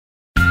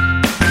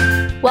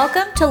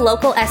Welcome to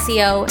Local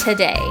SEO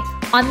Today.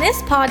 On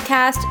this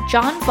podcast,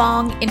 John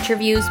Vong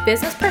interviews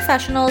business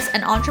professionals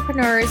and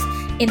entrepreneurs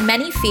in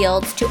many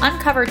fields to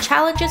uncover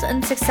challenges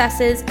and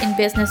successes in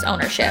business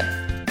ownership.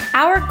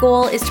 Our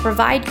goal is to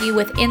provide you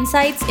with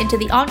insights into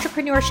the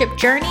entrepreneurship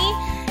journey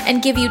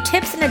and give you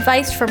tips and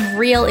advice from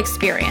real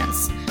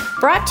experience.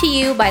 Brought to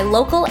you by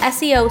Local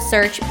SEO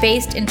Search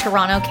based in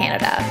Toronto,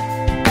 Canada.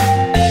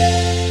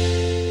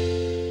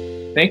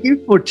 Thank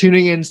you for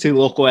tuning in to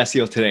Local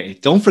SEO Today.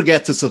 Don't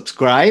forget to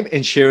subscribe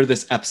and share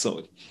this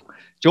episode.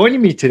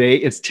 Joining me today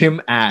is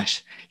Tim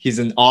Ash. He's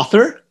an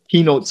author,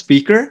 keynote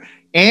speaker,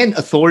 and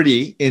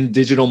authority in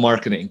digital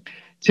marketing.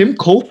 Tim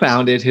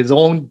co-founded his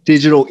own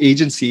digital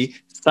agency,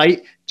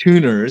 Site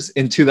Tuners,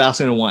 in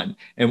 2001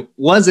 and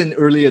was an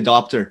early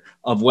adopter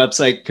of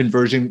website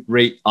conversion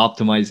rate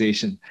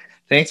optimization.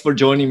 Thanks for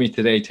joining me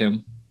today,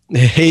 Tim.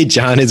 Hey,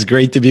 John, it's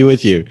great to be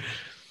with you.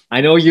 I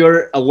know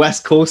you're a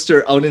West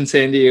Coaster out in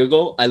San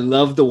Diego. I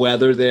love the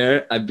weather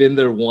there. I've been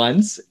there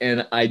once,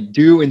 and I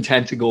do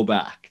intend to go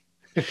back.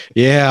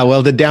 Yeah,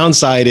 well, the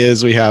downside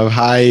is we have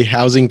high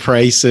housing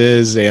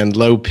prices and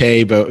low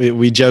pay, but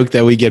we joke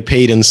that we get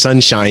paid in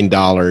sunshine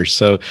dollars,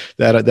 so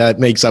that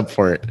makes up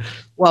for it.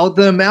 Well,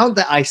 the amount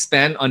that I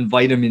spend on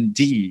vitamin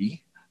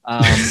D,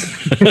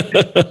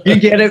 you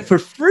get it for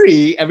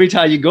free every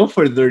time you go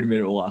for a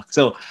 30-minute walk.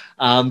 So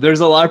there's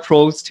a lot of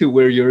pros to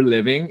where you're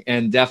living,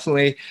 and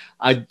definitely,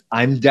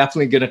 I'm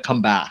definitely going to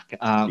come back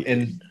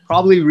and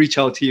probably reach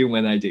out to you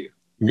when I do.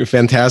 You're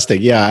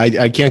fantastic. Yeah,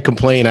 I can't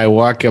complain. I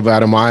walk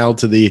about a mile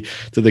to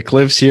the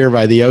cliffs here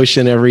by the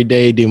ocean every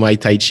day, do my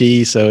Tai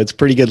Chi. So it's a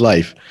pretty good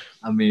life.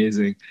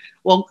 Amazing.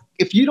 Well,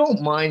 if you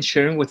don't mind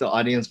sharing with the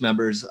audience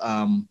members,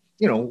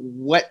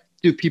 what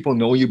do people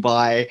know you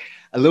by,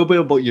 a little bit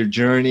about your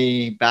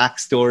journey,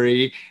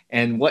 backstory,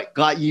 and what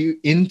got you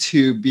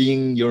into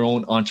being your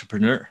own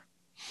entrepreneur?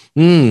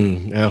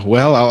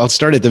 Well, I'll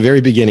start at the very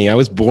beginning. I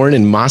was born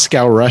in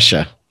Moscow,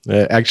 Russia.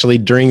 Actually,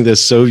 during the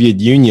Soviet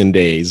Union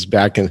days,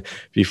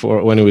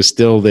 before when it was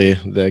still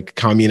the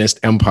communist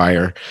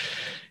empire.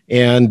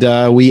 And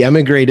we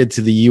emigrated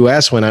to the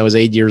U.S. when I was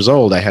 8 years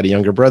old. I had a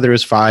younger brother who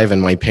was 5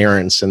 and my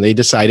parents, and they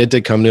decided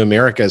to come to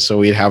America so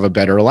we'd have a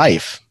better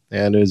life.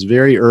 And it was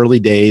very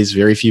early days.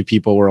 Very few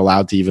people were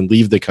allowed to even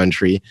leave the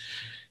country.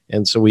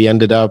 And so we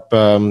ended up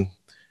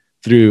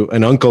through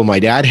an uncle my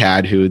dad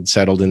had who had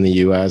settled in the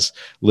U.S.,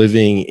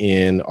 living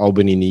in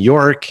Albany, New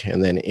York,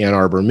 and then Ann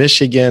Arbor,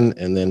 Michigan,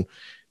 and then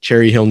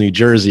Cherry Hill, New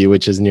Jersey,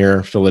 which is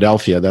near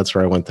Philadelphia. That's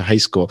where I went to high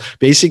school.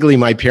 Basically,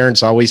 my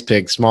parents always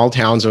picked small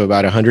towns of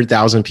about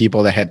 100,000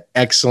 people that had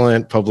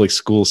excellent public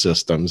school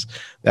systems.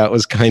 That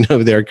was kind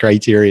of their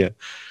criteria.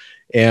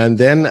 And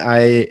then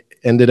I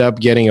ended up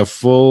getting a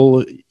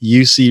full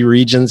UC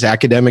Regents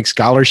academic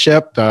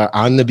scholarship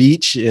on the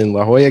beach in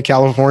La Jolla,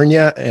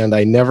 California, and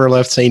I never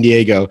left San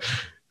Diego.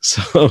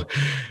 So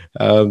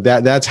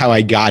that's how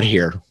I got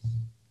here.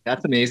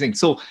 That's amazing.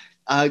 So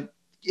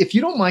if you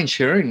don't mind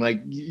sharing,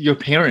 like your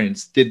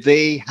parents, did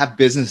they have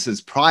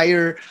businesses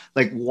prior?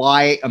 Like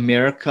why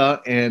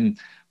America and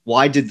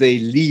why did they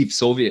leave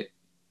Soviet?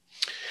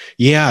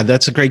 Yeah,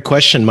 that's a great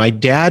question. My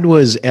dad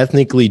was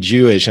ethnically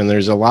Jewish, and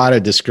there's a lot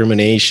of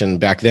discrimination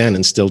back then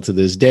and still to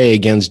this day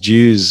against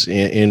Jews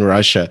in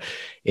Russia.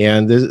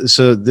 And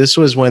this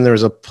was when there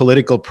was a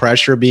political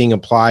pressure being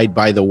applied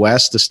by the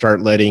West to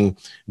start letting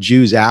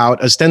Jews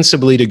out,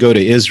 ostensibly to go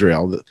to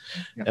Israel.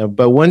 Yeah.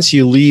 But once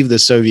you leave the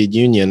Soviet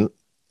Union,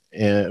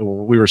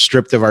 we were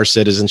stripped of our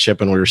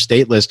citizenship and we were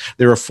stateless.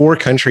 There were 4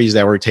 countries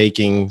that were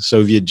taking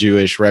Soviet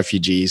Jewish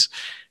refugees.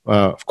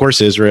 Of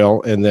course,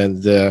 Israel, and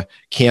then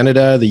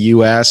Canada, the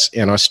U.S.,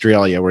 and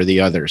Australia were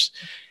the others.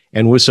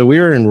 And so we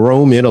were in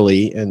Rome,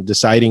 Italy, and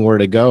deciding where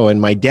to go.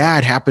 And my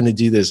dad happened to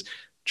do this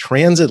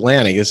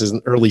transatlantic, this is in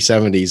the early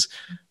 70s,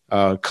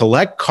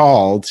 collect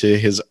call to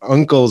his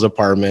uncle's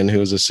apartment, who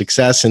was a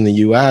success in the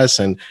U.S.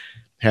 and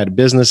had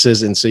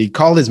businesses. And so he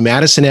called his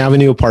Madison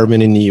Avenue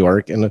apartment in New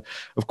York. And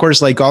of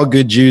course, like all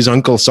good Jews,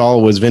 Uncle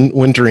Saul was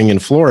wintering in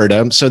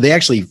Florida. So they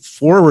actually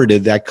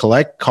forwarded that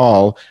collect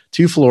call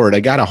to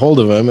Florida, got a hold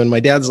of him. And my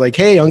dad's like,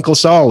 hey, Uncle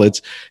Saul,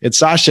 it's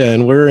Sasha,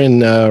 and we're in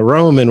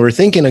Rome, and we're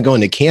thinking of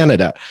going to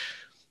Canada.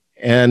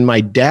 And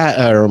my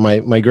dad, or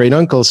my great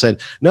uncle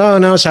said,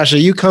 no, Sasha,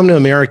 you come to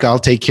America, I'll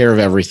take care of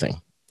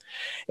everything.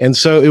 And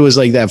so it was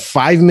like that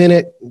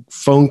 5-minute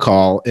phone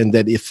call, and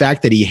that the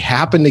fact that he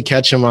happened to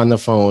catch him on the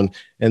phone,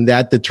 and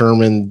that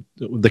determined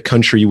the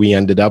country we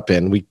ended up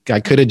in. I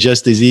could have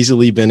just as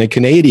easily been a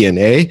Canadian,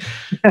 eh?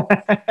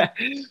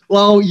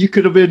 Well, you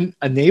could have been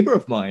a neighbor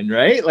of mine,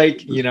 right?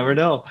 Like, you never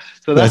know.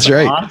 So that's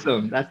right.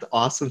 Awesome. That's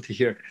awesome to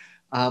hear.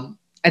 And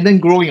then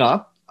growing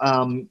up,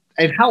 and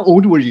how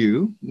old were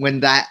you when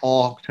that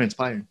all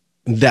transpired?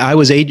 I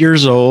was 8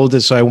 years old,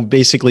 so I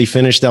basically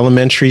finished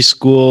elementary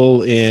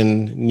school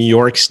in New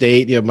York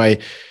State. My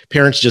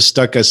parents just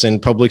stuck us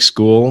in public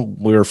school.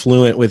 We were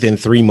fluent within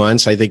 3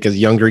 months. I think as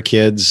younger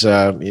kids,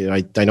 I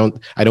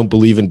don't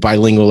believe in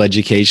bilingual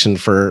education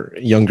for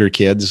younger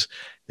kids.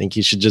 I think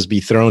you should just be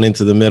thrown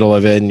into the middle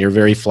of it, and you're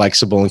very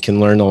flexible and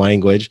can learn the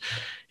language.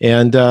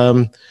 And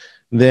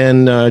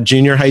then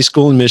junior high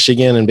school in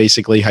Michigan, and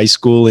basically high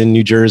school in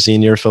New Jersey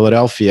near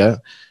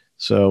Philadelphia.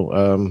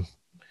 So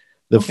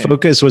the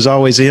focus was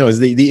always,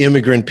 the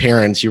immigrant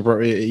parents.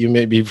 You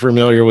may be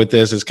familiar with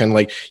this. It's kind of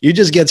like, you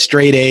just get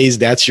straight A's.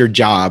 That's your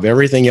job.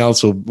 Everything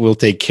else we'll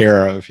take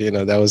care of.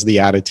 That was the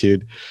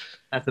attitude.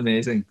 That's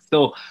amazing.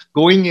 So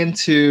going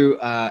into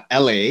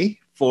LA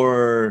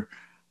or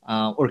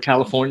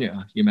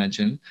California, you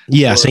mentioned.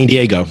 Yeah, San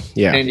Diego.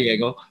 Yeah, San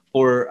Diego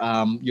for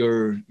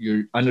your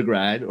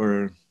undergrad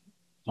or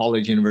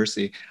college,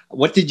 university.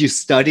 What did you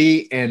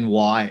study and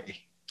why?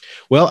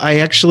 Well, I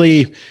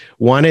actually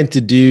wanted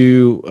to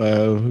do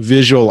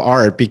visual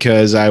art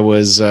because I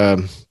was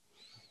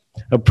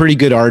a pretty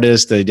good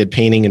artist. I did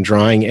painting and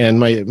drawing, and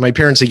my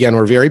parents again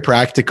were very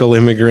practical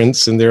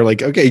immigrants, and they're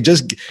like, okay,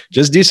 just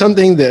do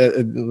something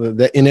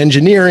that in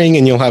engineering,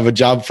 and you'll have a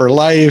job for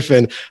life.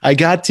 And I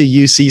got to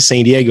UC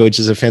San Diego, which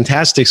is a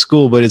fantastic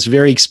school, but it's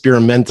very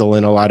experimental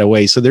in a lot of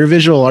ways. So their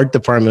visual art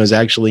department was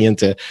actually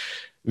into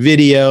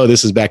video.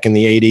 This is back in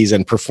the 80s,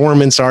 and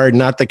performance art,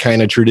 not the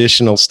kind of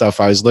traditional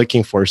stuff I was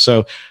looking for.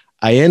 So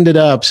I ended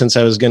up, since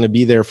I was going to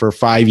be there for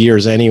 5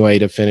 years anyway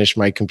to finish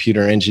my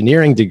computer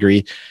engineering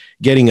degree,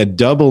 getting a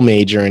double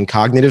major in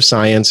cognitive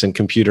science and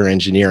computer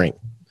engineering.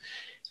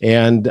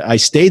 And I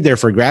stayed there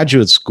for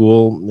graduate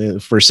school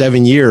for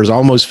 7 years,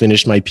 almost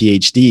finished my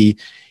PhD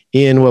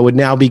in what would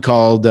now be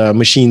called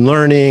machine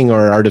learning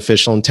or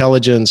artificial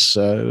intelligence.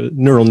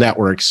 Neural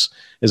networks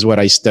is what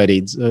I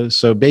studied.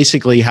 So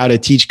basically how to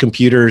teach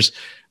computers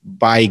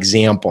by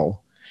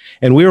example.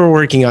 And we were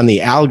working on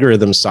the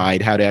algorithm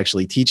side, how to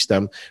actually teach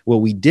them. What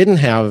we didn't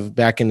have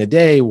back in the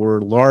day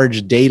were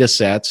large data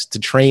sets to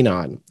train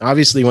on.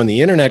 Obviously, when the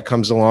internet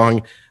comes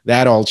along,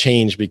 that all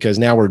changed because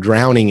now we're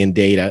drowning in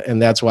data.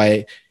 And that's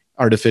why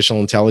artificial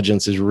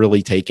intelligence is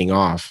really taking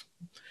off.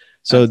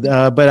 So,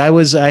 but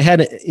I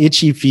had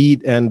itchy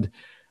feet, and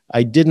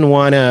I didn't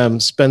want to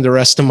spend the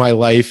rest of my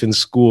life in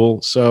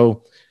school.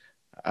 So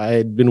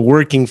I'd been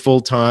working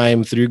full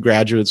time through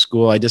graduate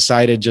school. I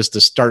decided just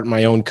to start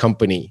my own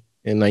company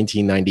in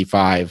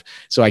 1995.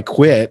 So I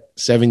quit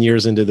 7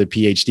 years into the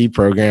PhD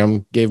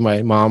program, gave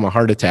my mom a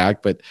heart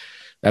attack, but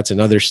that's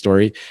another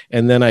story.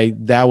 And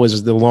then that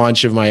was the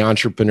launch of my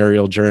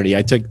entrepreneurial journey.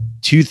 I took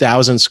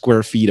 2,000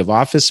 square feet of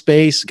office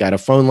space, got a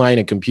phone line,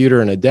 a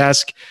computer, and a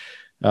desk,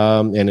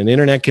 and an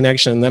internet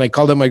connection. And then I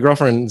called up my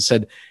girlfriend and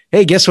said,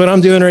 hey, guess what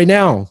I'm doing right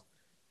now?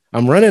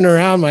 I'm running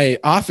around my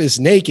office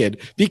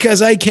naked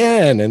because I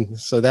can. And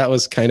so that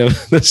was kind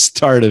of the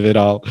start of it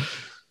all.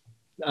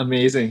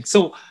 Amazing.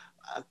 So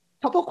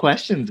couple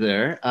questions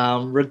there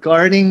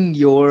regarding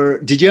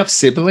did you have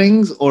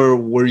siblings or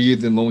were you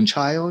the lone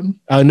child?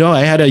 No,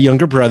 I had a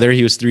younger brother.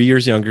 He was 3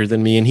 years younger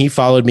than me, and he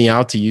followed me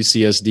out to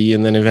UCSD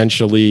and then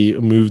eventually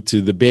moved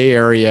to the Bay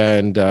Area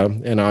and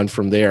on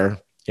from there.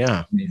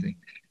 Yeah. Amazing.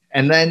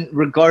 And then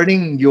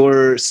regarding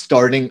your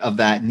starting of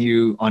that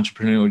new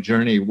entrepreneurial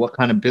journey, what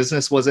kind of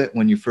business was it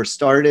when you first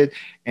started?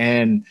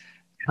 And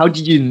how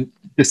did you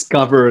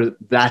discover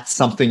that's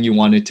something you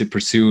wanted to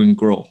pursue and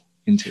grow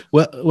into?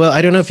 Well,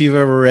 I don't know if you've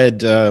ever read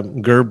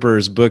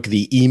Gerber's book,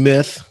 The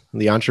E-Myth,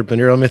 the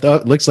entrepreneurial myth. Oh,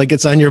 it looks like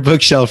it's on your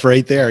bookshelf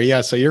right there.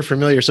 Yeah, so you're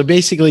familiar. So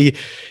basically,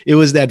 it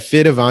was that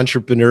fit of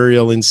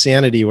entrepreneurial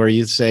insanity where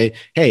you say,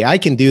 hey, I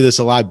can do this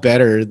a lot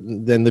better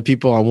than the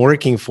people I'm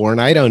working for,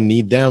 and I don't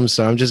need them,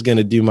 so I'm just going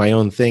to do my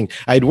own thing.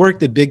 I'd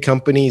worked at big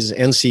companies,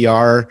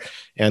 NCR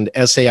and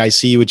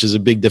SAIC, which is a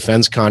big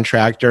defense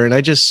contractor, and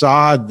I just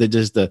saw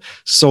the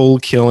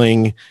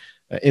soul-killing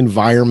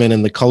environment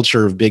and the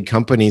culture of big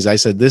companies. I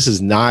said, this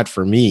is not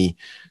for me.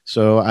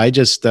 So I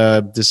just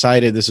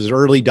decided, this is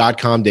early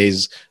 .com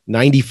days,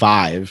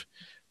 95,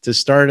 to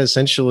start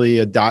essentially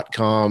a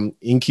 .com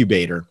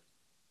incubator.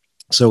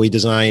 So we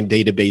designed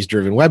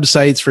database-driven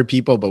websites for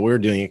people, but we were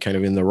doing it kind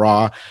of in the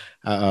raw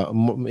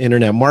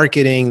internet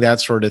marketing,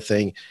 that sort of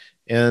thing,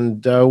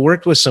 and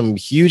worked with some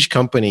huge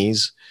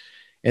companies,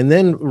 and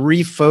then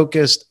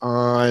refocused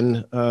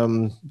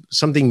on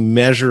something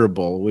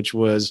measurable, which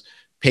was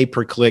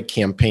pay-per-click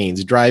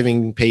campaigns,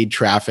 driving paid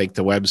traffic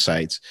to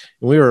websites.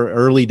 And we were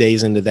early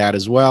days into that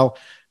as well.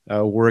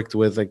 Worked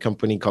with a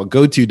company called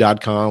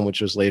GoTo.com,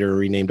 which was later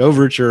renamed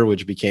Overture,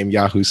 which became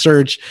Yahoo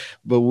Search.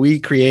 But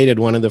we created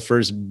one of the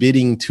first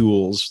bidding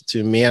tools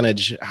to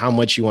manage how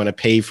much you want to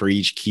pay for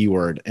each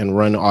keyword and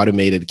run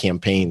automated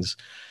campaigns.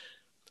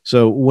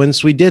 So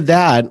once we did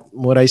that,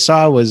 what I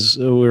saw was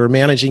we were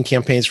managing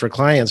campaigns for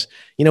clients.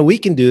 We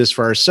can do this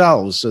for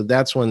ourselves. So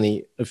that's when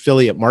the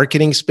affiliate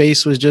marketing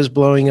space was just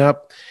blowing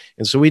up.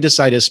 And so we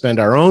decided to spend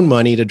our own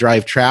money to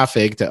drive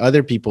traffic to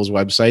other people's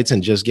websites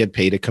and just get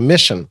paid a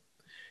commission.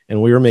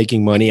 And we were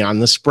making money on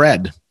the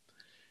spread.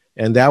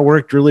 And that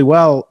worked really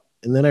well.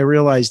 And then I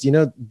realized,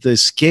 the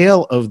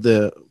scale of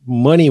the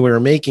money we were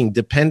making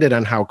depended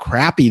on how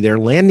crappy their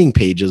landing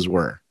pages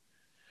were.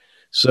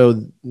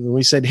 So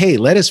we said, hey,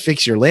 let us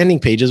fix your landing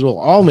pages. We'll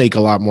all make a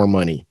lot more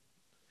money.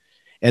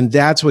 And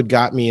that's what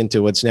got me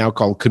into what's now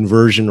called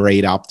conversion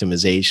rate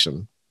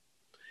optimization.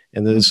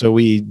 And then, so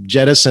we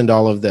jettisoned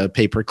all of the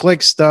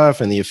pay-per-click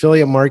stuff and the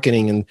affiliate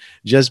marketing and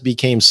just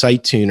became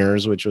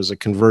SiteTuners, which was a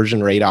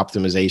conversion rate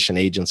optimization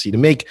agency to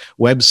make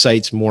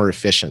websites more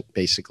efficient,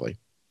 basically.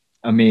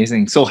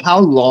 Amazing. So how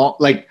long,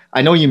 like,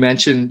 I know you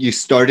mentioned you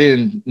started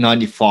in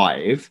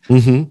 95.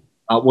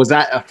 Mm-hmm. Was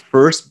that a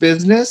first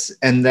business?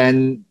 And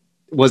then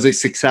was it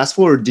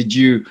successful, or did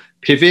you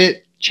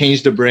pivot,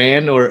 change the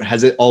brand, or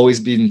has it always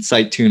been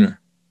SiteTuner?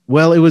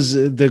 Well, it was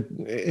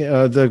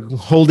the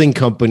holding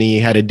company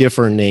had a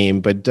different name,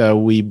 but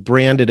we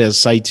branded as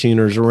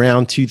SiteTuners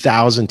around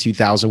 2000,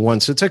 2001.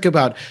 So it took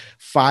about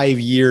 5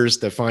 years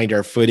to find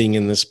our footing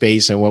in the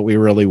space and what we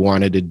really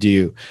wanted to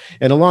do.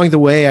 And along the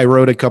way, I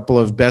wrote a couple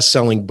of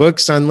best-selling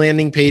books on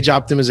landing page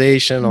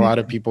optimization. A lot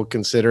of people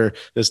consider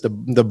this the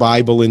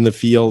Bible in the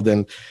field,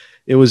 and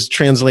it was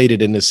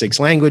translated into 6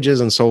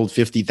 languages and sold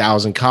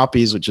 50,000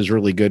 copies, which is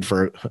really good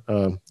for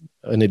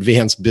an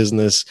advanced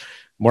business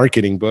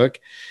marketing book.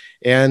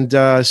 And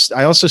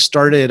I also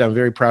started, I'm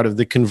very proud of,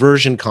 the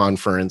Conversion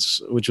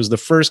Conference, which was the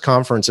first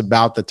conference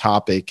about the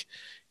topic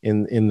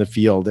in the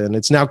field. And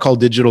it's now called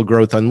Digital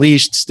Growth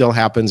Unleashed. Still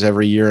happens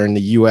every year in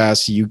the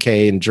US,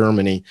 UK, and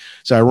Germany.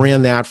 So I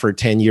ran that for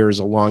 10 years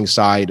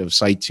alongside of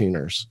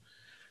SiteTuners.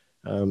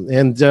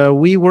 And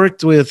we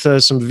worked with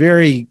some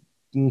very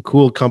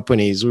cool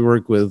companies. We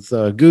worked with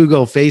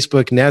Google,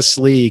 Facebook,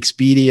 Nestle,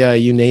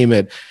 Expedia, you name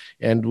it.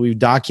 And we've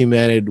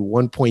documented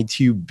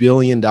 $1.2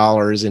 billion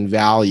in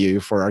value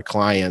for our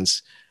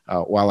clients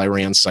while I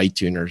ran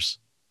SiteTuners.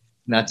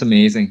 That's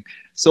amazing.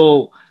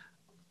 So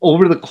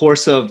over the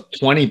course of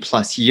 20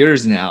 plus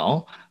years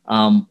now,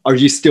 are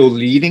you still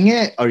leading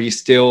it? Are you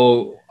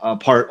still a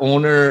part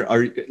owner?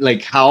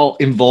 How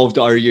involved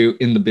are you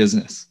in the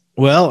business?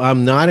 Well,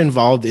 I'm not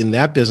involved in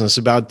that business.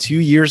 About 2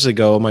 years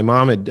ago, my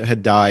mom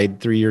had died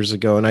 3 years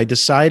ago, and I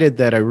decided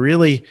that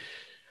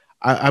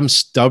I'm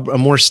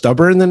more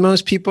stubborn than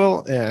most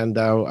people, and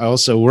I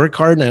also work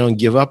hard and I don't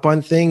give up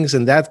on things,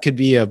 and that could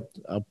be a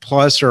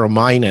plus or a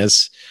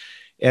minus.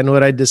 And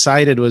what I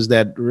decided was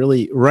that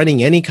really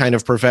running any kind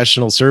of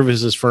professional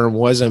services firm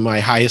wasn't my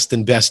highest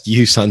and best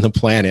use on the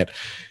planet.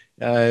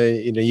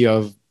 You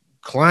have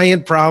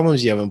client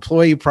problems, you have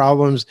employee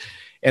problems,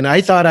 and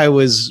I thought I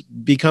was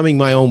becoming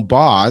my own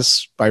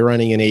boss by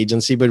running an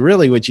agency. But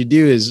really, what you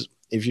do is,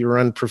 if you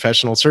run a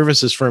professional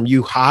services firm,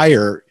 you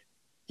hire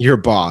your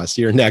boss,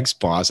 your next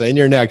boss, and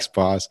your next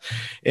boss.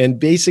 And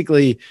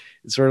basically,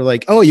 it's sort of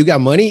like, oh, you got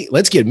money?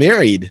 Let's get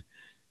married.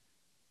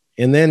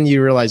 And then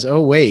you realize,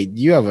 oh, wait,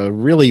 you have a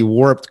really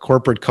warped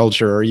corporate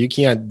culture, or you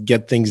can't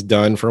get things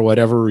done for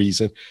whatever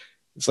reason.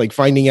 It's like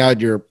finding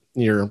out your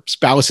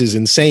spouse is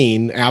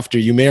insane after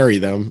you marry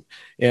them.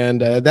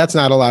 And that's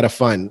not a lot of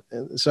fun.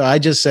 So I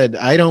just said,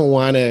 I don't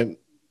want to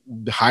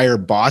hire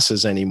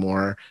bosses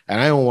anymore.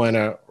 And I don't want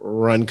to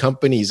run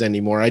companies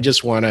anymore. I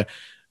just want to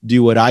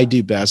do what I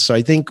do best. So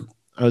I think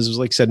I was,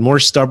 like I said, more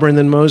stubborn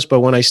than most. But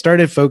when I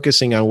started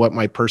focusing on what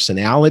my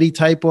personality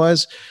type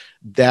was,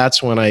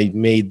 that's when I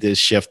made this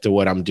shift to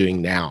what I'm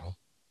doing now.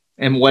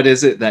 And what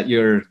is it that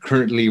you're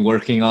currently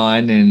working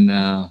on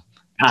and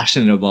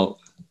passionate about?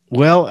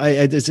 Well,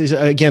 I'd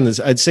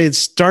say it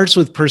starts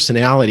with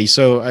personality.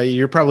 So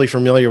you're probably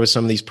familiar with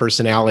some of these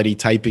personality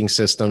typing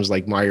systems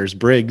like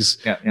Myers-Briggs.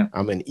 Yeah.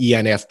 I'm an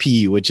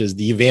ENFP, which is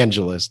the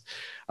evangelist.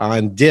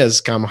 On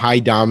DISC, I'm high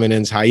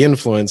dominance, high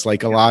influence,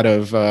 like a lot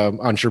of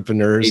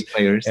entrepreneurs.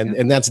 Players,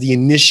 and that's the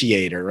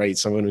initiator, right?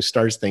 Someone who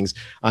starts things.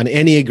 On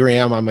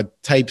Enneagram, I'm a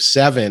type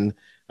 7,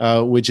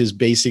 which is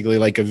basically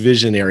like a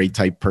visionary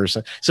type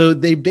person. So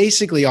they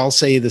basically all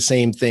say the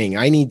same thing.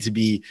 I need to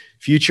be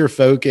future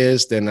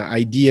focused and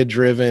idea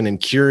driven and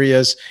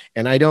curious.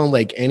 And I don't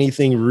like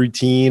anything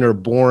routine or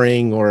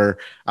boring or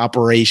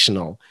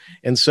operational.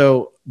 And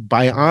so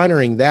by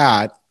honoring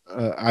that,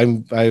 I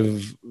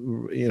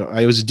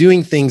was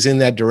doing things in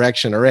that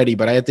direction already,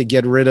 but I had to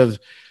get rid of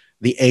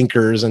the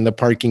anchors and the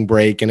parking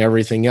brake and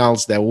everything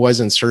else that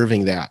wasn't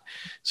serving that.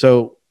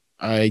 So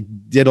I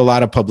did a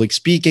lot of public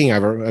speaking.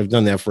 I've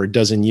done that for a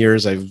dozen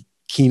years. I've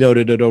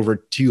keynoted at over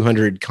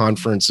 200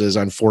 conferences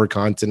on 4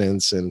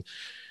 continents and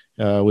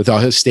with all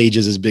his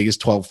stages as big as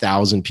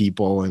 12,000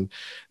 people. And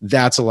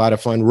that's a lot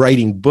of fun.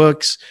 Writing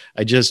books.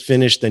 I just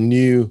finished a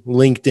new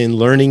LinkedIn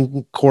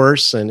learning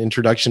course, an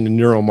introduction to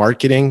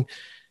neuromarketing.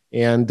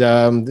 And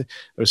I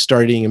was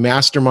starting a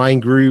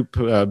mastermind group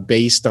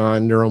based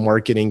on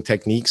neuromarketing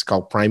techniques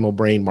called Primal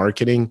Brain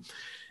Marketing.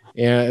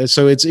 And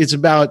so it's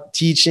about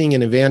teaching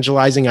and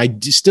evangelizing. I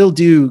still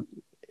do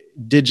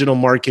digital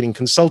marketing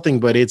consulting,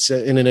 but it's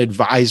in an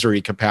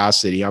advisory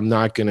capacity. I'm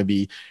not going to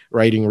be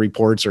writing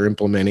reports or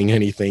implementing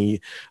anything.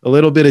 A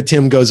little bit of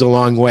Tim goes a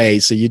long way.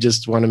 So you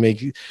just want to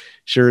make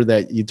sure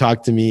that you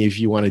talk to me if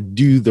you want to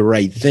do the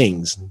right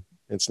things.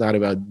 It's not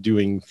about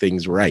doing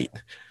things right.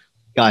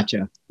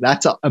 Gotcha.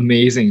 That's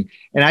amazing.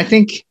 And I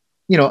think,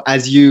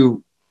 as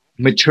you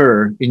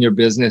mature in your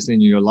business,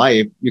 in your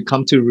life, you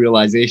come to a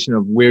realization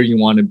of where you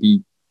want to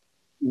be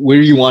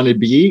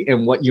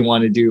and what you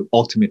want to do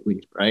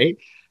ultimately, right?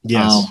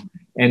 Yes.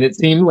 And it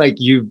seemed like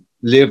you've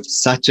lived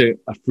such a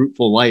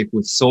fruitful life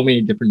with so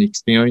many different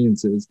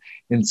experiences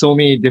and so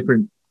many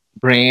different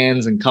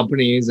brands and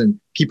companies and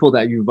people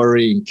that you've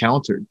already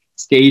encountered,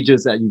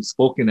 stages that you've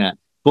spoken at,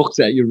 books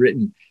that you've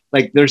written.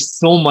 Like there's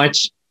so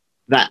much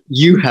that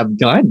you have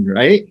done,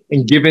 right?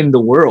 And given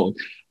the world.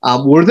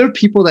 Were there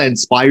people that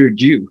inspired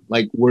you?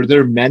 Like, were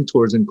there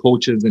mentors and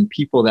coaches and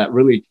people that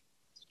really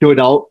stood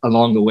out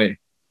along the way?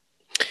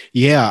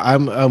 Yeah,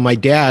 my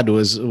dad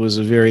was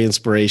a very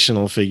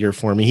inspirational figure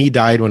for me. He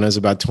died when I was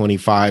about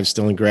 25,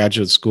 still in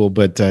graduate school,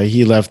 but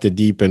he left a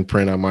deep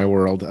imprint on my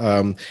world.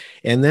 And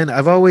then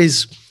I've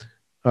always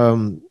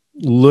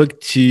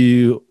looked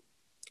to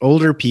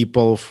older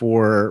people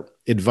for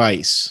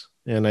advice,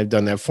 and I've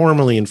done that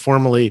formally and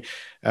informally.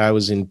 I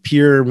was in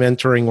peer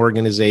mentoring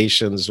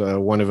organizations.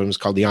 One of them is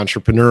called the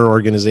Entrepreneur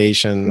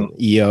Organization,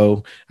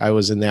 EO. I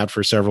was in that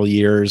for several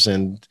years,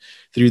 and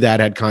through that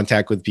had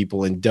contact with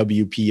people in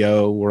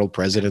WPO, World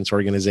Presidents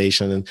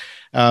Organization.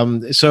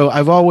 And so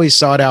I've always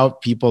sought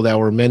out people that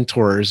were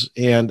mentors.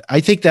 And I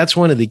think that's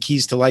one of the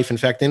keys to life. In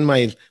fact, in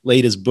my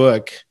latest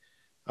book,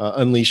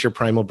 Unleash Your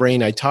Primal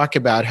Brain, I talk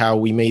about how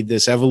we made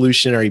this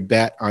evolutionary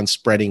bet on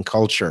spreading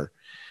culture.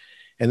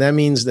 And that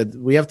means that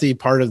we have to be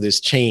part of this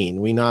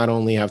chain. We not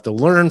only have to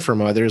learn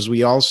from others,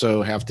 we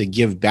also have to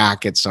give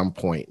back at some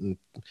point and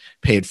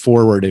pay it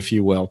forward, if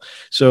you will.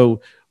 So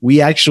we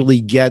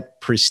actually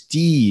get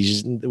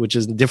prestige, which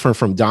is different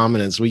from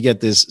dominance. We get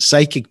this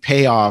psychic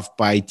payoff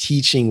by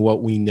teaching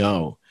what we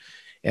know.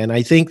 And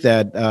I think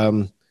that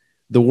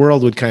the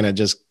world would kind of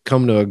just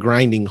come to a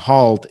grinding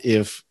halt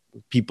if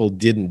people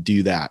didn't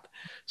do that.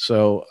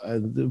 So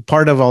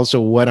part of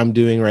also what I'm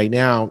doing right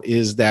now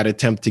is that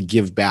attempt to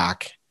give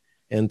back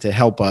and to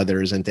help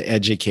others and to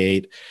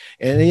educate.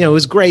 And, it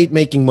was great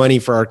making money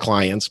for our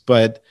clients,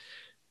 but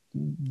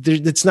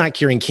it's not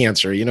curing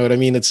cancer. You know what I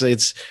mean?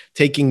 It's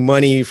taking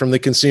money from the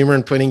consumer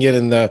and putting it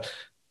in the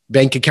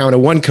bank account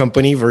of one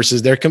company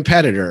versus their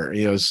competitor.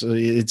 So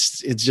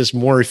it's just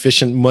more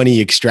efficient money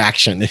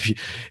extraction.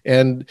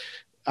 And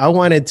I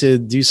wanted to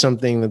do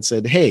something that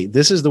said, hey,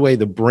 this is the way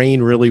the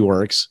brain really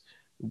works.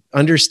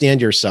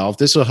 Understand yourself.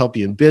 This will help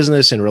you in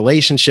business and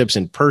relationships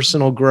and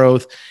personal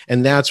growth.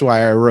 And that's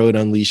why I wrote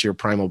Unleash Your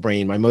Primal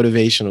Brain. My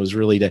motivation was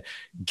really to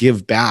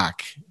give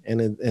back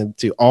and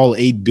to all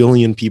 8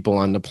 billion people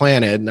on the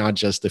planet, not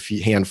just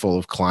a handful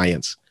of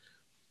clients.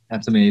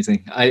 That's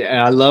amazing.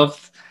 I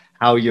love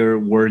how you're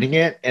wording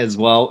it, as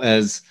well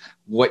as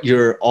what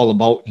you're all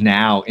about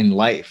now in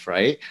life,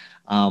 right?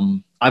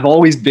 I've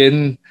always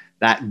been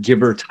that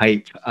giver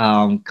type,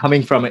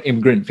 coming from an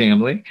immigrant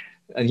family.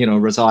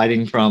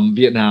 Residing from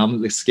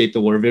Vietnam, escaped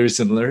the war, very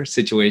similar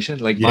situation.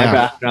 Like my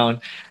background,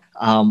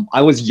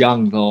 I was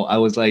young though. I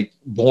was like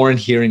born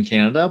here in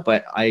Canada,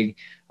 but I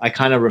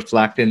kind of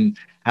reflect and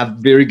have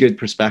very good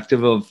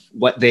perspective of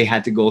what they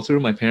had to go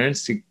through, my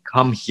parents, to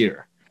come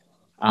here.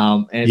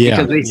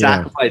 Because they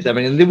sacrificed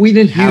everything, and we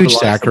didn't have huge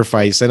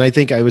sacrifice. And I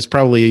think I was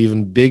probably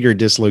even bigger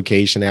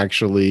dislocation,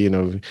 actually,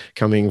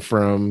 coming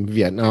from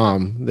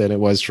Vietnam than it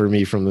was for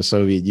me from the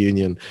Soviet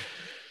Union.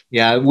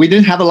 Yeah, we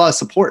didn't have a lot of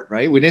support,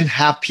 right? We didn't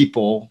have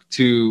people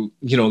to,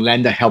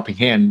 lend a helping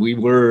hand. We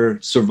were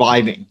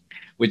surviving,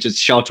 which is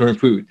shelter and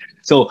food.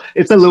 So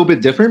it's a little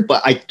bit different,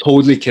 but I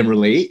totally can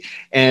relate.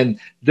 And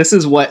this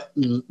is what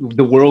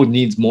the world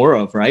needs more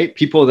of, right?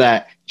 People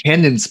that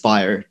can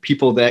inspire,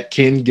 people that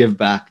can give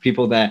back,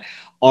 people that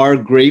are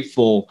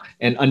grateful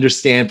and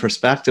understand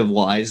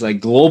perspective-wise, like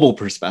global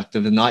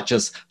perspective, and not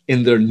just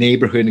in their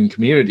neighborhood and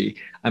community.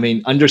 I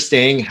mean,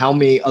 understanding how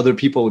many other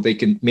people they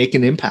can make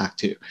an impact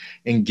to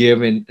and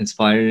give and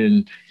inspire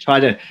and try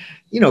to,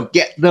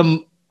 get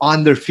them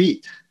on their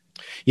feet.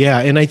 Yeah.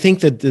 And I think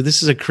that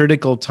this is a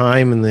critical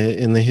time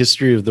in the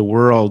history of the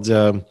world.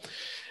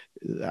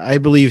 I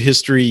believe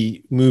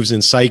history moves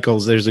in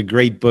cycles. There's a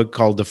great book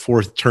called The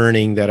Fourth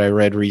Turning that I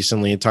read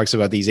recently. It talks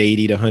about these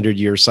 80 to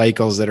 100-year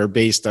cycles that are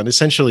based on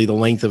essentially the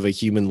length of a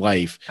human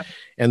life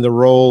and the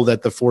role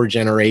that the 4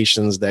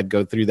 generations that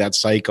go through that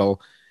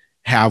cycle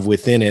have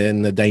within it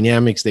and the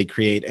dynamics they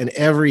create. And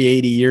every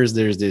 80 years,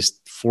 there's this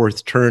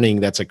fourth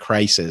turning that's a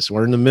crisis.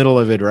 We're in the middle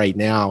of it right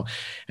now.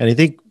 And I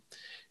think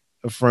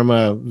from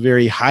a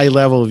very high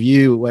level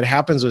view, what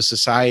happens with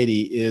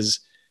society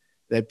is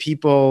that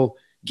people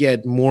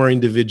get more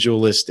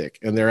individualistic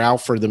and they're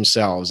out for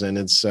themselves, and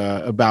it's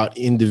about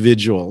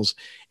individuals.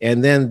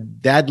 And then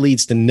that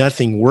leads to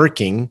nothing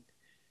working,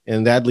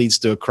 and that leads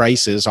to a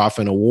crisis,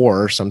 often a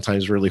war,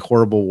 sometimes really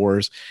horrible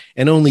wars.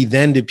 And only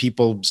then do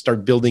people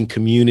start building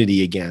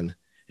community again.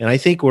 And I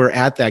think we're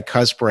at that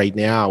cusp right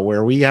now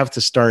where we have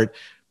to start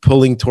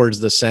pulling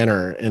towards the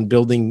center and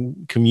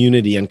building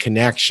community and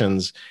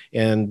connections,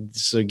 and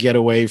so get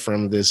away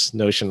from this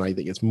notion. I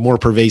think it's more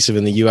pervasive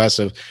in the US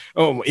of,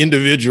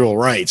 individual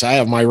rights. I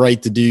have my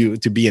right to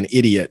be an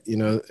idiot.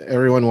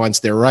 Everyone wants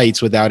their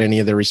rights without any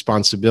of their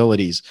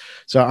responsibilities.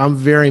 So I'm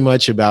very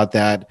much about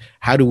that.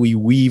 How do we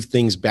weave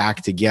things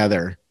back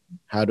together?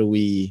 How do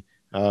we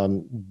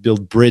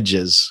build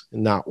bridges,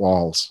 not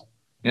walls?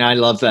 And I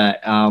love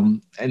that.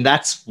 And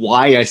that's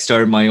why I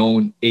started my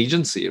own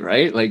agency,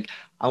 right? Like,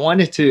 I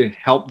wanted to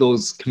help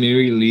those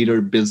community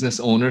leader business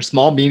owners,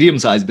 small,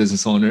 medium-sized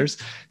business owners,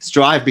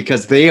 strive,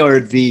 because they are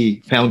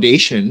the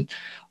foundation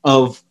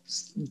of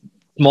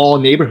small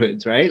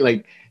neighborhoods, right?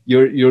 Like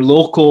your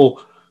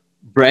local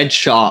bread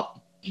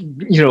shop,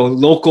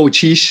 local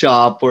cheese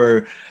shop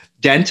or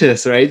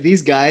dentist, right?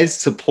 These guys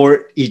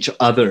support each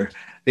other.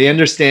 They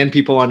understand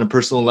people on a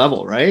personal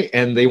level, right?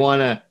 And they want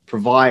to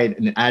provide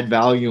and add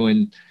value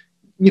and,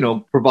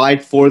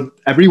 provide for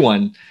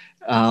everyone,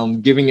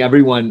 giving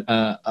everyone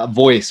a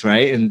voice,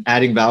 right? And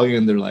adding value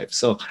in their life.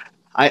 So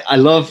I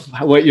love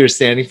what you're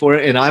standing for.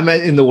 And I'm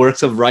in the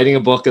works of writing a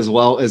book as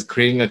well as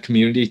creating a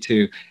community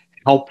to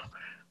help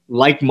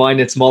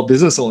like-minded small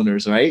business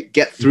owners, right,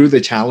 get through the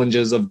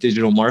challenges of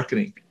digital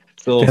marketing.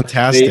 So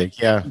fantastic,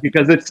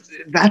 because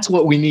that's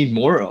what we need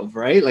more of,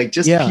 right? Like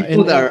just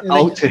people that are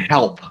out to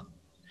help.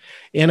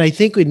 And I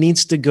think it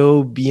needs to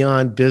go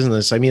beyond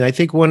business. I mean, I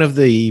think one of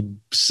the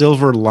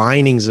silver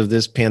linings of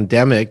this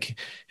pandemic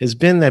has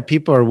been that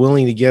people are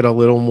willing to get a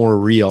little more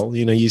real.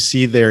 You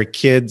see their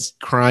kids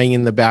crying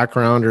in the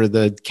background or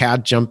the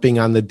cat jumping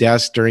on the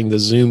desk during the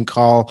Zoom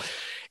call.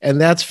 And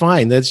that's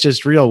fine. That's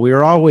just real. We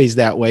were always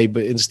that way,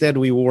 but instead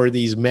we wore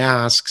these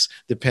masks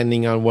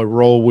depending on what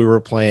role we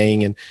were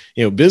playing.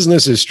 And,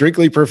 business is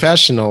strictly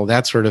professional,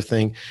 that sort of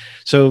thing.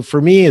 So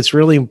for me, it's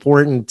really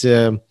important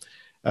to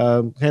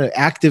kind of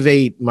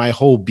activate my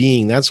whole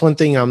being. That's one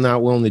thing I'm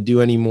not willing to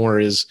do anymore,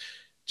 is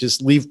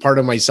just leave part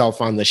of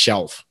myself on the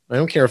shelf. I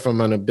don't care if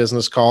I'm on a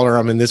business call or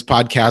I'm in this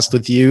podcast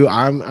with you.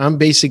 I'm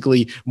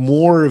basically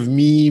more of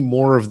me,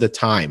 more of the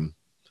time.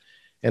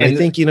 And I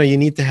think, you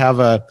need to have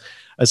a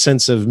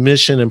sense of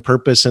mission and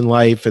purpose in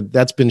life.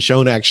 That's been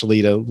shown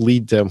actually to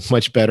lead to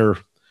much better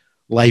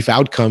life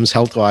outcomes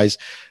health-wise.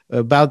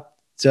 About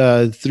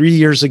 3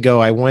 years ago,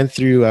 I went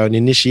through an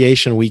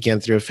initiation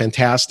weekend through a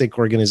fantastic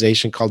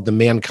organization called the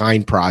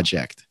Mankind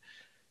Project.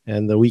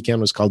 And the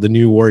weekend was called the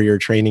New Warrior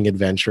Training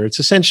Adventure. It's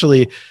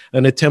essentially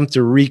an attempt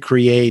to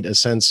recreate a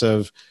sense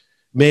of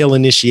male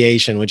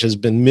initiation, which has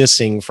been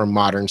missing from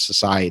modern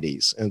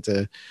societies, and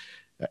to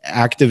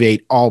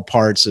activate all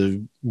parts of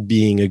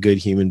being a good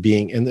human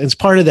being. And as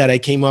part of that, I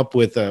came up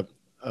with a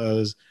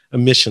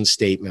mission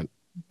statement.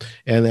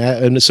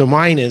 And so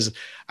mine is,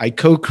 I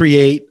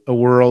co-create a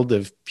world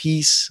of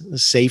peace,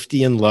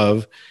 safety, and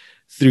love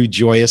through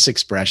joyous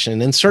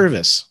expression and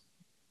service.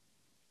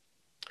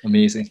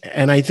 Amazing.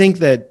 And I think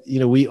that,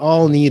 we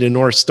all need a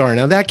North Star.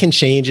 Now that can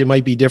change. It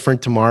might be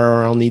different tomorrow,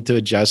 or I'll need to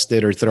adjust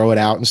it or throw it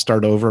out and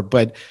start over.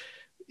 But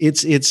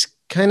it's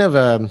kind of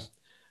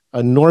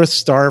a North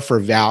Star for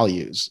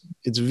values.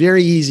 It's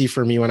very easy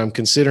for me when I'm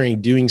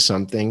considering doing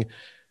something,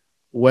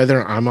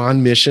 whether I'm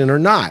on mission or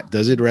not.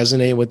 Does it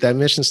resonate with that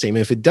mission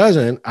statement? If it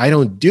doesn't, I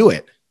don't do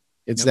it.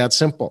 It's that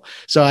simple.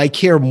 So I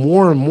care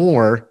more and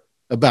more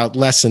about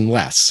less and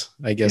less,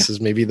 I guess is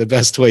maybe the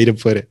best way to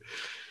put it.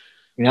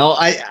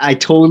 I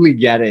totally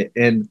get it.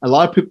 And a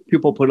lot of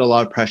people put a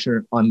lot of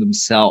pressure on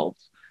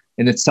themselves,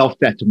 and it's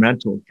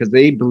self-detrimental because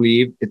they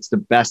believe it's the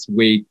best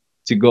way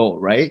to go,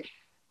 right?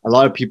 A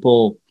lot of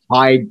people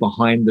hide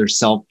behind their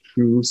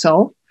true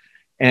self.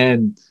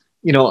 And,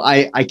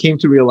 I came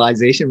to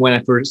realization when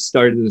I first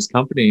started this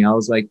company. I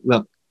was like,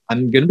 look,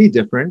 I'm going to be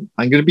different.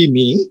 I'm going to be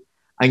me.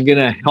 I'm going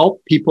to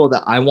help people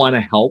that I want to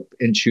help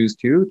and choose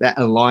to, that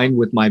align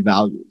with my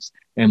values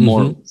and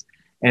morals.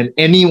 And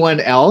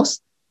anyone else,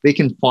 they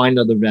can find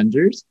other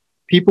vendors.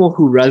 People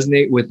who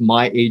resonate with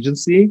my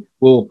agency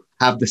will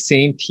have the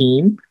same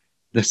team,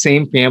 the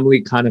same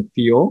family kind of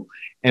feel,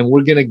 and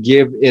we're going to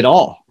give it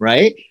all,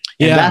 right?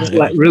 And that's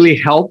what really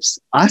helps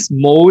us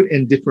mold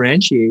and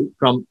differentiate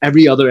from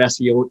every other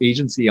SEO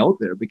agency out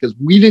there, because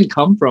we didn't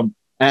come from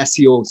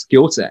SEO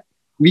skill set.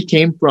 We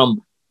came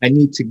from, I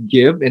need to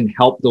give and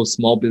help those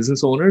small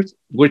business owners,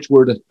 which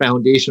were the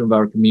foundation of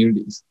our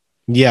communities.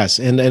 Yes.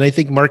 And I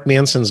think Mark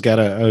Manson's got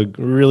a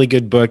really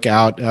good book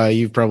out.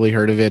 You've probably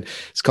heard of it.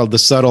 It's called The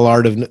Subtle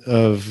Art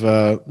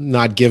of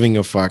Not Giving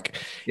a Fuck.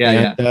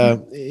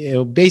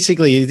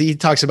 Basically he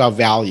talks about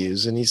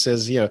values, and he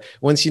says,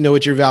 once you know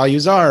what your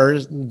values are,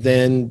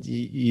 then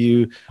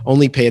you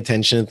only pay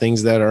attention to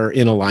things that are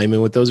in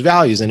alignment with those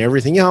values, and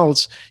everything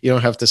else you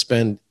don't have to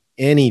spend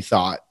any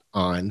thought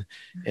on.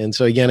 And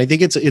so again, I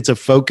think it's a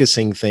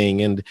focusing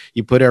thing, and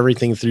you put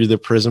everything through the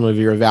prism of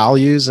your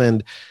values,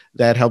 and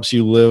that helps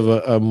you live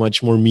a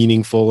much more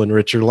meaningful and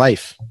richer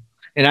life.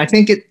 And I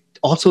think it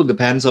also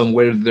depends on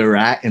where they're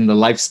at in the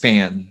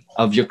lifespan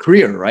of your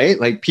career, right?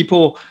 Like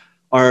people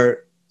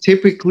are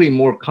typically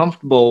more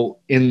comfortable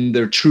in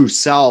their true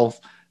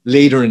self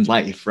later in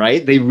life,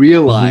 right? They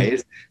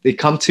realize, they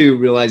come to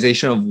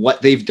realization of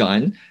what they've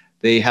done.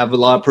 They have a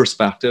lot of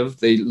perspective.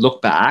 They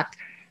look back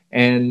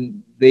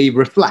and they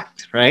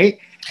reflect, right?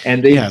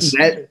 And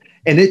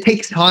and it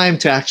takes time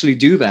to actually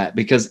do that,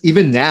 because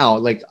even now,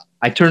 like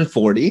I turned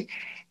 40,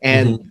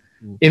 and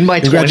in my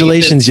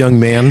congratulations, 20s, young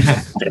man.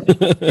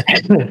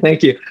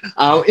 Thank you.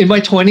 In my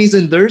 20s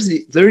and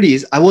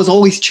 30s, I was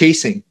always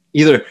chasing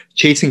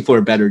for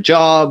a better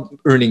job,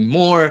 earning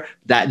more,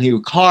 that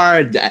new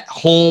car, that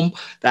home,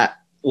 that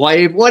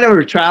wife,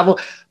 whatever, travel.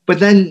 But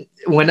then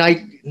when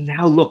I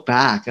now look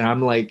back and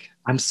I'm like,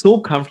 I'm so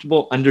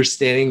comfortable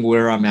understanding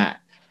where I'm at,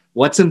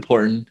 what's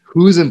important,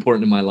 who's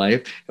important in my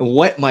life, and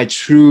what my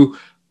true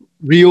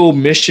real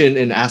mission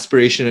and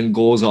aspiration and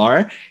goals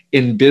are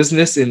in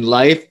business, in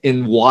life,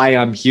 in why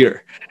I'm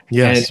here.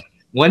 Yes. And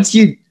once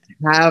you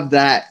have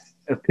that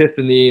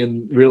epiphany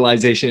and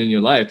realization in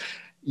your life,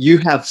 you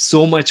have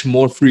so much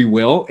more free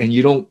will and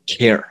you don't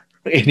care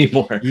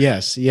anymore.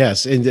 Yes,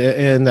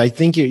 and I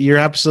think you're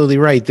absolutely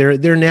right.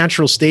 They're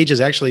natural stages.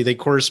 Actually, they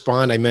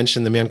correspond. I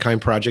mentioned the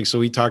Mankind Project, so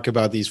we talk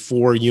about these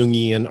 4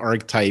 Jungian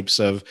archetypes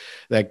of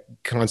that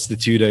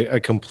constitute a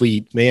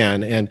complete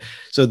man. And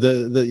so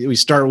we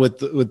start with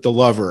the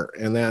lover,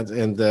 and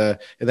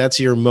that's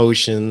your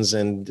emotions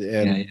and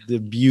the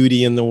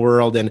beauty in the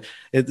world, and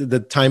the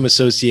time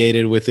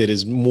associated with it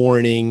is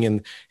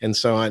mourning and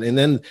so on. And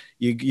then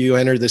you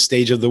enter the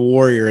stage of the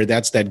warrior.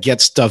 That's that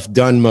get stuff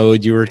done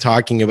mode you were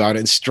talking about,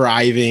 and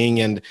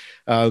striving and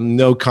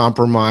no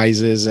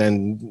compromises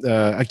and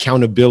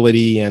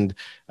accountability and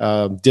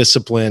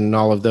discipline and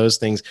all of those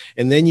things.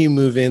 And then you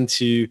move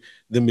into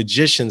the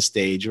magician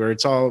stage, where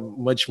it's all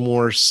much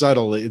more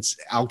subtle. It's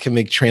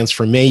alchemic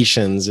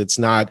transformations. It's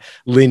not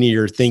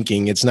linear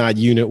thinking. It's not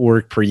unit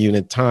work per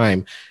unit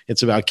time.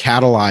 It's about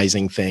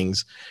catalyzing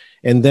things.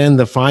 And then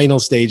the final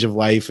stage of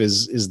life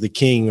is the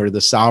king or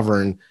the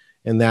sovereign.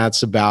 And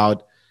that's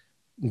about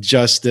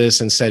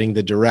justice and setting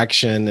the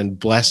direction and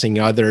blessing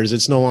others.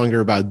 It's no longer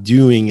about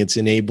doing, it's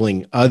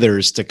enabling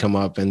others to come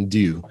up and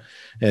do.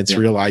 It's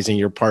realizing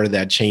you're part of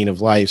that chain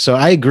of life. So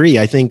I agree.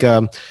 I think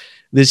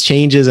this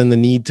changes, and the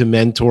need to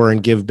mentor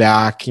and give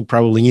back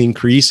probably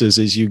increases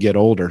as you get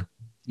older.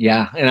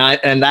 Yeah.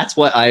 And that's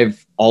what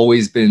I've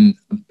always been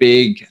a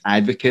big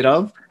advocate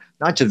of,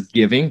 not just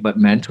giving, but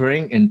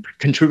mentoring and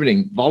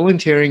contributing,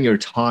 volunteering your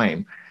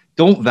time.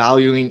 Don't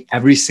valuing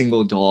every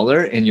single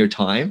dollar in your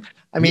time.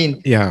 I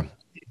mean,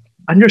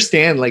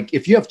 understand, like,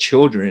 if you have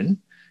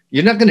children,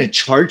 you're not going to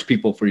charge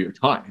people for your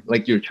time,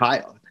 like your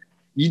child.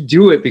 You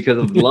do it because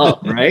of love,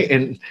 right?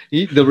 And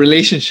the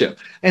relationship.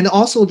 And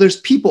also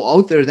there's people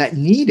out there that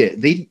need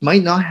it. They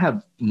might not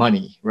have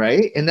money,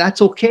 right? And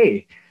that's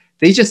okay.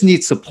 They just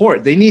need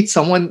support. They need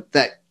someone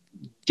that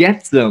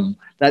gets them,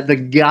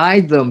 that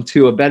guide them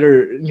to a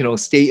better,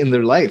 state in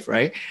their life,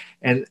 right?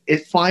 And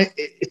it's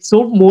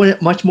so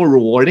much more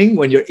rewarding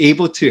when you're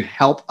able to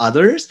help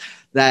others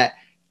that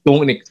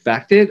don't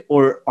expect it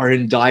or are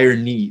in dire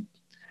need.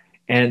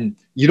 And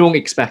you don't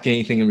expect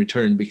anything in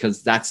return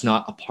because that's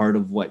not a part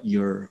of what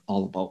you're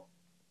all about.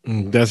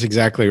 That's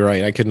exactly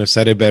right. I couldn't have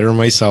said it better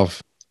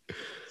myself.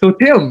 So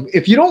Tim,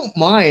 if you don't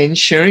mind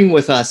sharing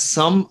with us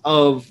some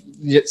of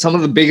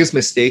the biggest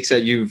mistakes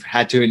that you've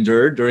had to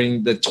endure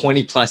during the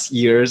 20 plus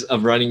years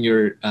of running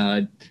your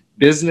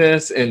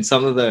business, and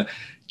some of the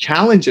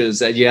challenges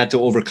that you had to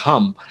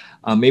overcome,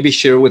 maybe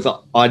share with the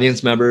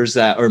audience members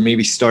that are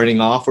maybe starting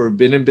off or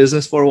been in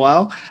business for a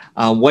while,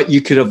 what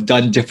you could have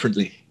done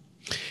differently.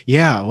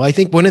 Yeah, well, I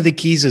think one of the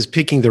keys is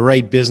picking the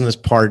right business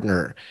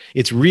partner.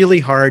 It's really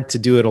hard to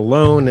do it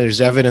alone.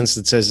 There's evidence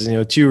that says,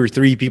 2 or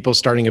 3 people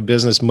starting a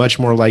business much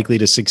more likely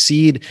to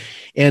succeed.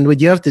 And what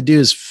you have to do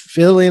is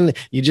fill in.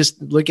 You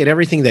just look at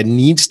everything that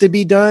needs to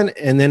be done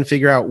and then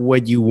figure out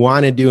what you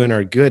want to do and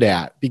are good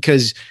at.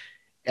 Because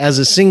as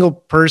a single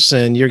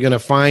person, you're going to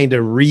find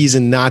a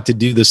reason not to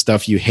do the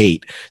stuff you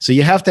hate. So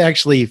you have to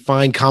actually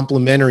find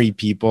complementary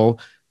people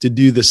to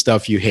do the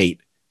stuff you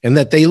hate and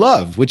that they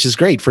love, which is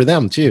great for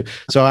them too.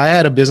 So I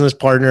had a business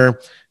partner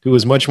who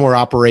was much more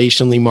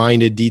operationally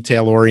minded,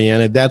 detail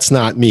oriented. That's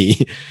not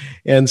me.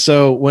 And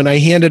so when I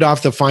handed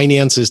off the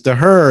finances to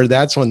her,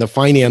 that's when the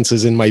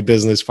finances in my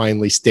business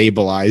finally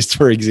stabilized,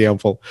 for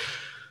example.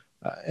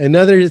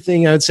 Another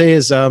thing I would say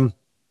is,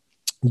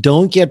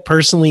 don't get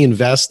personally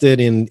invested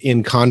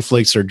in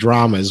conflicts or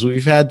dramas.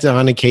 We've had to,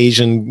 on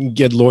occasion,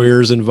 get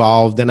lawyers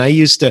involved. And I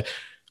used to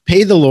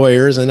pay the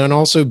lawyers and then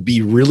also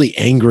be really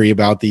angry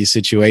about these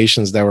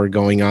situations that were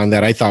going on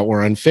that I thought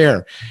were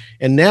unfair.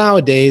 And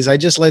nowadays, I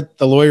just let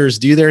the lawyers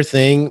do their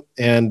thing,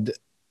 and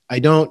I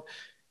don't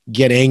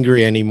get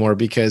angry anymore,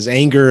 because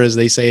anger, as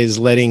they say, is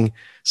letting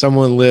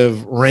someone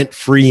live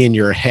rent-free in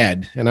your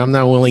head. And I'm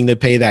not willing to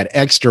pay that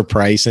extra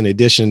price in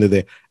addition to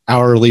the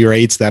hourly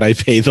rates that I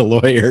pay the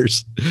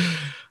lawyers.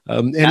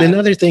 And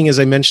another thing, as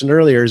I mentioned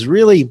earlier, is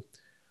really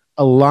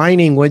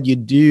aligning what you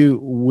do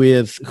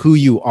with who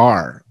you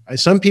are.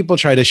 Some people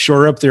try to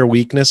shore up their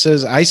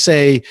weaknesses. I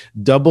say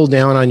double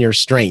down on your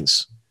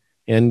strengths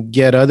and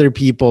get other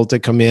people to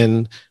come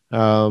in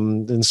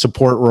and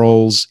support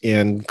roles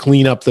and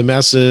clean up the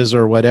messes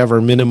or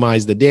whatever,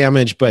 minimize the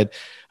damage, but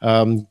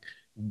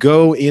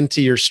go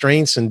into your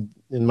strengths. And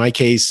in my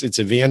case, it's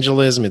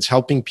evangelism, it's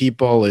helping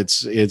people,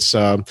 it's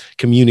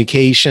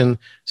communication.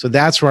 So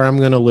that's where I'm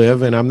going to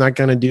live, and I'm not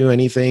going to do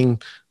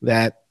anything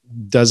that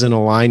doesn't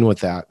align with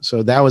that.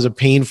 So that was a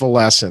painful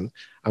lesson.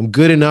 I'm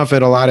good enough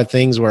at a lot of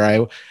things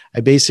where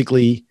I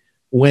basically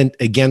went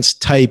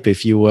against type,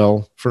 if you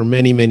will, for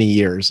many, many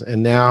years.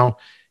 And now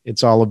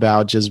it's all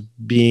about just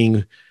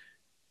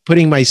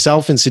putting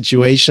myself in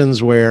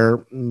situations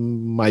where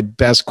my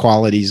best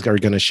qualities are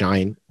going to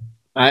shine.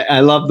 I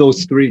love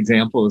those three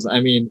examples.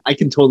 I mean, I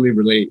can totally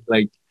relate.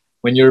 Like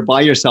when you're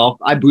by yourself,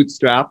 I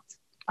bootstrapped.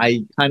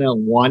 I kind of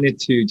wanted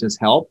to just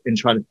help and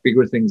try to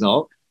figure things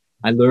out.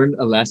 I learned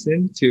a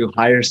lesson to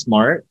hire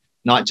smart,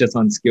 not just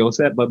on skill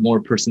set, but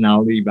more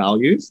personality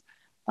values.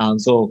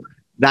 So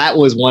that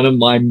was one of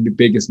my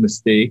biggest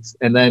mistakes.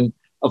 And then,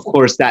 of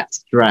course, that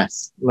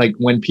stress. Like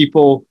when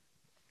people,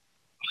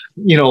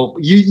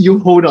 you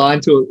hold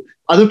on to,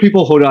 other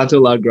people hold on to a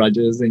lot of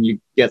grudges and you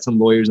get some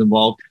lawyers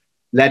involved.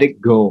 Let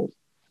it go.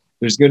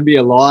 There's going to be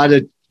a lot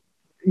of,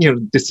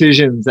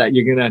 decisions that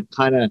you're going to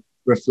kind of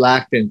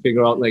reflect and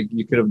figure out, like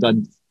you could have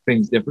done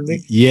things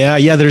differently.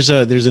 Yeah. There's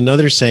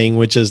another saying,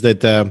 which is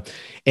that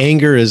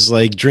anger is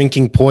like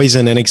drinking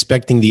poison and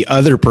expecting the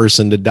other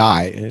person to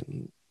die.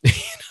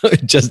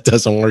 It just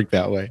doesn't work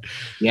that way.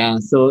 Yeah.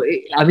 So,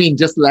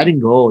 just letting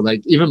go,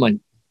 like even I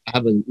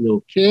have a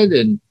little kid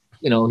and,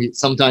 he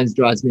sometimes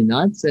drives me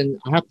nuts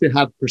and I have to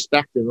have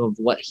perspective of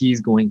what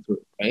he's going through,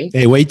 right?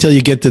 Hey, wait till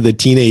you get to the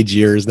teenage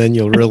years. Then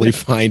you'll really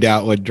find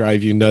out what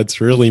drive you nuts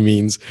really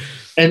means.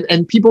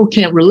 And people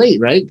can't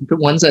relate, right? The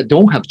ones that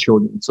don't have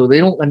children. So they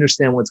don't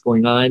understand what's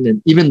going on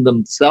and even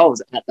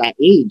themselves at that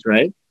age,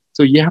 right?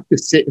 So you have to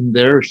sit in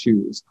their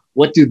shoes.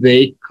 What do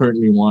they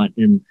currently want?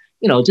 And,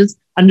 just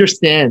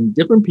understand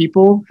different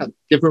people have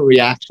different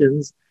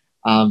reactions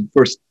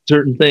for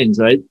certain things,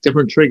 right?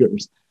 Different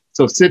triggers.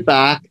 So sit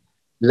back,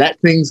 let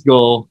things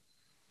go,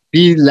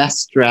 be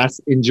less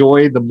stressed,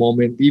 enjoy the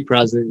moment, be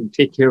present, and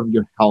take care of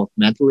your health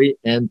mentally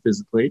and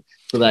physically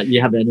so that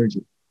you have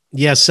energy.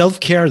 Yeah,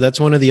 self-care, that's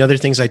one of the other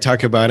things I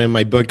talk about in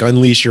my book,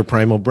 Unleash Your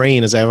Primal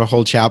Brain, is I have a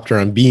whole chapter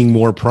on being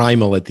more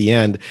primal at the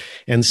end.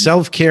 And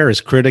self-care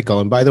is critical.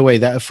 And by the way,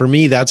 that for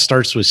me, that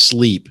starts with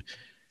sleep.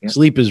 Yep.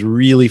 Sleep is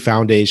really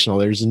foundational.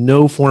 There's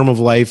no form of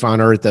life on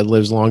earth that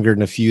lives longer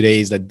than a few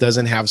days that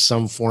doesn't have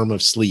some form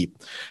of sleep.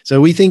 So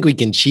we think we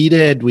can cheat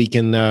it. We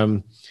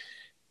can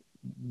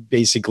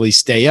basically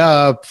stay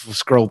up,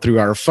 scroll through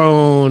our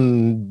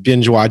phone,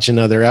 binge watch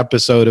another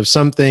episode of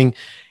something.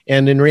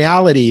 And in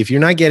reality, if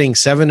you're not getting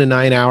 7 to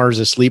 9 hours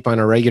of sleep on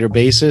a regular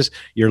basis,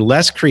 you're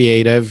less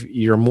creative,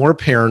 you're more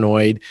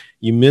paranoid,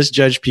 you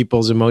misjudge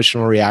people's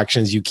emotional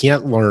reactions, you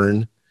can't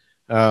learn,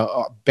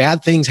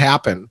 bad things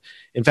happen.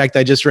 In fact,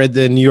 I just read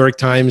the New York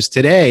Times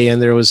today,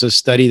 and there was a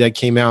study that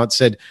came out,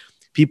 said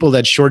people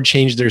that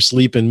shortchange their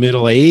sleep in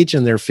middle age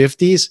in their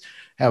 50s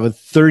have a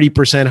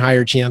 30%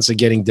 higher chance of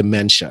getting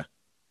dementia.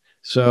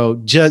 So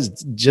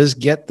just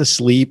get the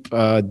sleep,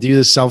 do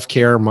the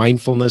self-care,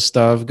 mindfulness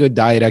stuff, good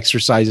diet,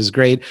 exercise is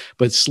great,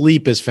 but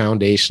sleep is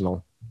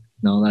foundational.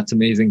 No, that's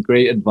amazing.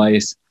 Great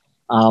advice.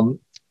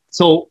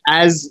 So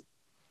as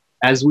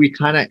we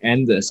kind of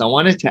end this, I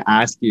wanted to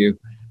ask you,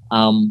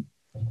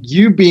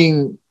 you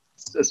being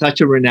such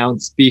a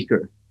renowned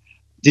speaker,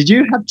 did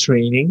you have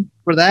training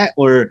for that?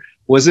 Or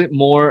was it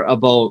more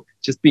about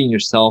just being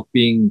yourself,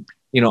 being,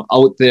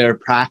 out there,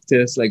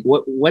 practice? Like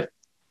what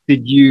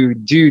did you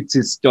do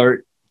to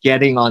start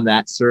getting on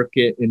that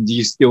circuit? And do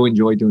you still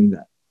enjoy doing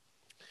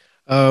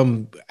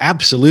that?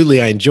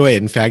 Absolutely. I enjoy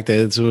it. In fact,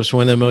 it was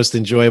one of the most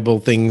enjoyable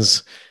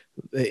things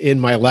in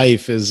my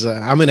life is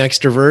I'm an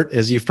extrovert,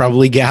 as you've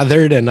probably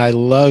gathered, and I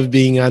love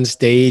being on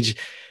stage,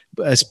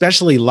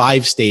 especially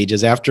live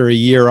stages. After a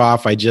year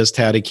off, I just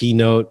had a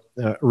keynote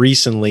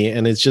recently,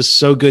 and it's just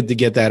so good to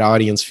get that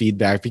audience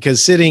feedback,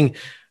 because sitting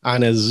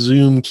on a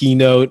Zoom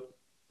keynote,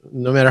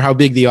 no matter how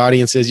big the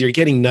audience is, you're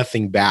getting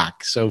nothing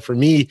back. So for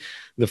me,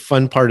 the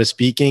fun part of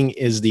speaking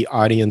is the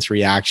audience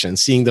reaction,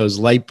 seeing those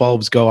light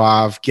bulbs go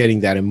off,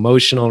 getting that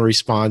emotional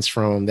response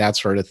from them, that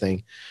sort of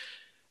thing.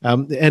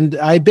 And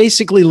I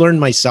basically learned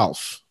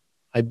myself.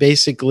 I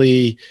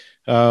basically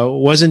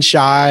wasn't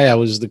shy. I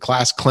was the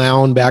class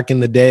clown back in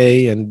the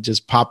day and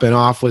just popping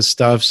off with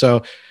stuff.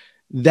 So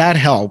that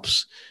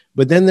helps.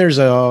 But then there's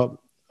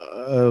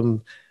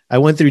I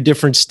went through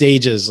different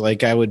stages.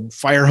 Like I would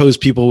fire hose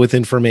people with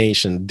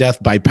information,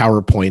 death by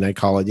PowerPoint, I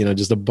call it,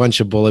 just a bunch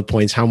of bullet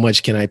points. How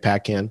much can I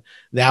pack in?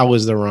 That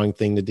was the wrong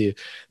thing to do.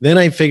 Then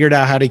I figured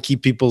out how to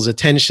keep people's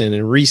attention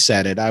and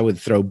reset it. I would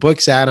throw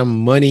books at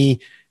them,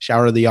 money,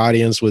 shower the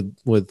audience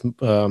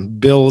with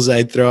bills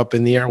I'd throw up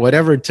in the air,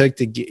 whatever it took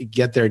to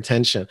get their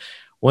attention.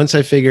 Once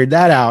I figured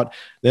that out,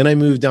 then I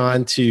moved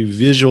on to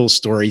visual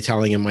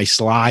storytelling, and my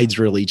slides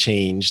really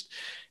changed.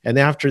 And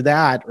after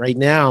that, right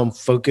now, I'm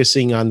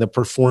focusing on the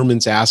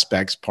performance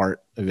aspects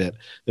part of it.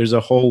 There's a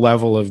whole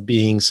level of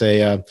being,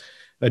 say,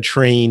 a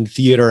trained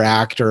theater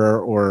actor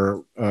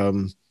or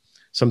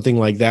something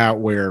like that,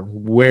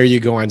 where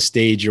you go on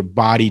stage, your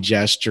body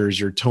gestures,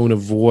 your tone of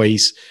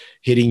voice,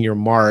 hitting your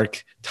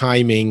mark,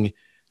 timing,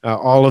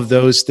 all of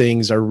those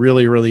things are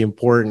really, really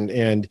important,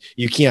 and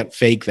you can't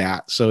fake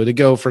that. So to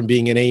go from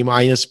being an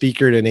A-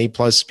 speaker to an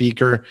A+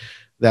 speaker,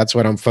 that's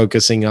what I'm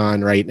focusing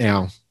on right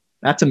now.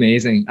 That's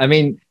amazing. I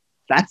mean,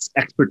 that's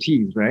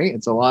expertise, right?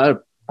 It's a lot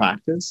of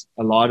practice,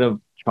 a lot of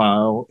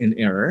trial and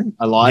error,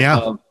 a lot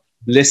of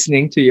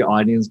listening to your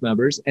audience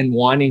members and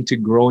wanting to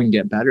grow and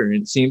get better.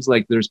 And it seems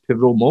like there's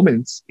pivotal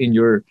moments in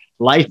your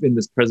life in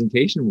this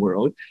presentation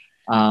world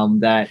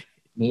that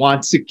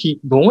wants to keep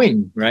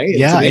going, right?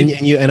 Yeah,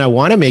 and I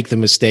want to make the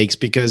mistakes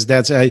because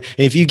that's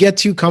if you get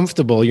too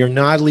comfortable, you're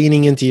not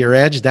leaning into your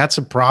edge. That's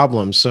a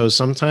problem. So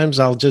sometimes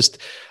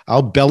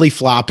I'll belly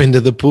flop into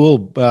the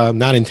pool,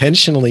 not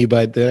intentionally,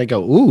 but then I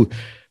go, ooh,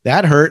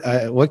 that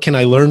hurt. What can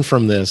I learn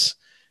from this?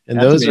 And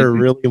that's those amazing. Are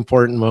really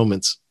important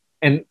moments.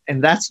 And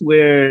that's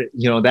where,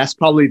 that's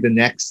probably the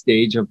next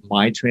stage of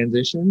my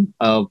transition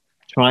of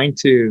trying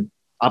to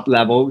up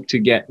level to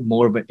get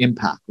more of an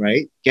impact,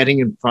 right? Getting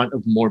in front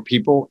of more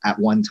people at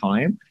one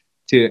time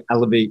to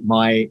elevate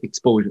my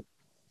exposure.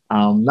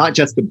 Not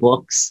just the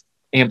books,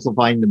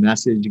 amplifying the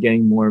message,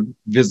 getting more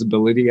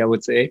visibility, I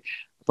would say,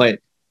 but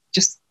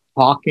just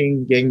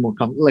talking, getting more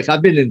comfortable. Like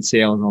I've been in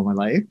sales all my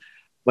life,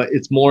 but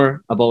it's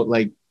more about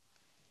like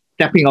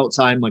stepping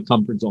outside my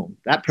comfort zone.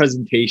 That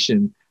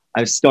presentation,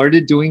 I've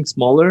started doing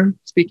smaller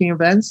speaking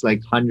events,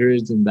 like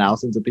hundreds and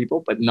thousands of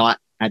people, but not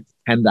at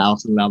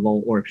 10,000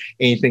 level or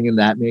anything in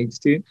that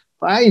magnitude.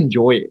 But I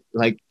enjoy it.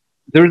 Like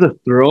there's a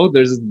thrill,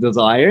 there's a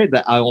desire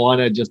that I want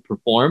to just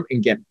perform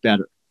and get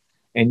better.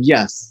 And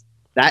yes,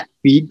 that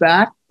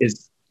feedback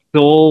is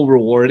so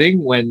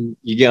rewarding when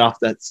you get off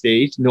that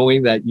stage,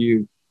 knowing that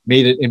you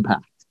made an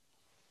impact.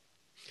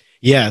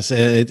 Yes,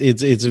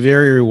 it's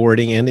very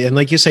rewarding. And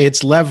like you say,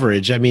 it's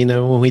leverage. I mean,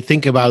 when we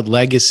think about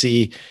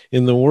legacy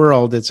in the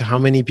world, it's how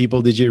many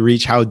people did you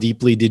reach? How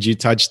deeply did you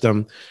touch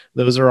them?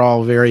 Those are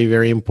all very,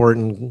 very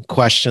important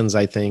questions,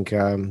 I think,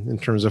 in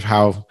terms of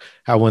how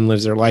one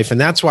lives their life.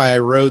 And that's why I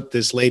wrote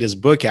this latest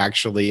book,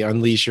 actually,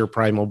 Unleash Your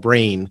Primal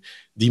Brain,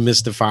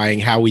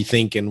 Demystifying How We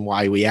Think and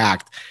Why We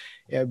Act.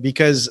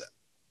 Because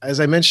as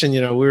I mentioned,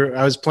 I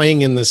was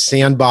playing in the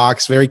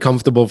sandbox, very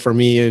comfortable for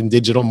me in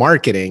digital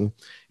marketing.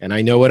 And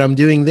I know what I'm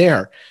doing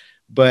there,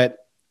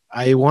 but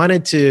I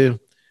wanted to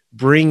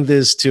bring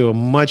this to a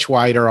much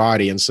wider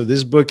audience. So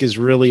this book is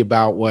really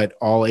about what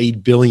all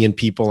 8 billion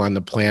people on the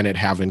planet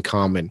have in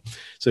common.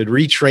 So it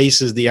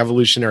retraces the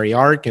evolutionary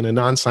arc in a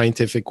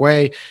non-scientific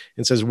way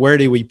and says, where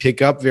do we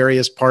pick up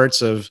various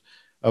parts of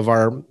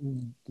our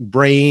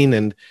brain?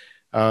 And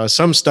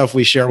some stuff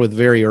we share with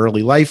very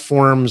early life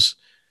forms.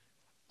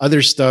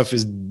 Other stuff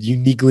is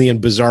uniquely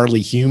and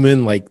bizarrely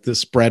human, like the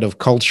spread of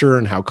culture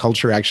and how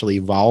culture actually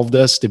evolved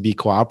us to be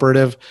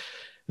cooperative.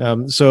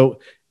 So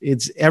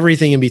it's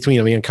everything in between.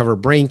 I mean, I cover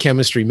brain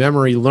chemistry,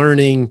 memory,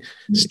 learning,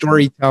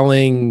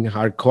 storytelling,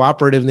 our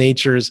cooperative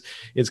natures.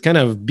 It's kind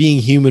of being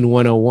human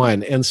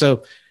 101. And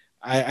so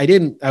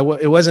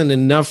it wasn't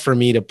enough for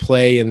me to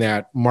play in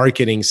that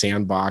marketing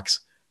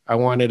sandbox. I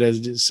wanted to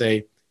just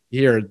say,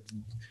 here,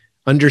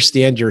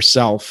 understand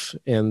yourself.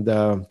 And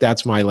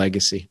that's my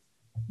legacy.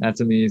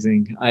 That's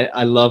amazing.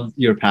 I love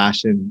your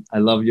passion. I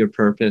love your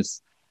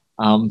purpose.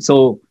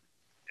 So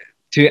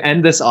to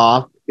end this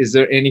off, is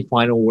there any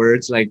final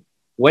words? Like,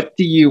 what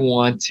do you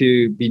want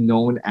to be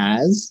known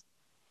as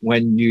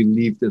when you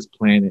leave this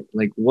planet?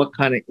 Like, what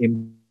kind of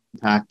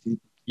impact do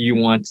you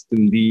want to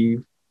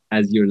leave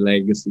as your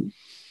legacy?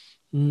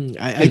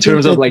 In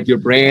terms of like your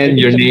brand,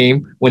 your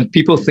name, when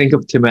people think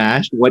of Tim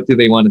Ash, what do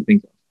they want to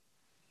think of?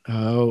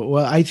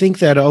 Well, I think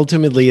that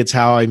ultimately it's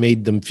how I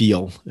made them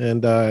feel.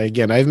 And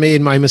again, I've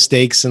made my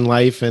mistakes in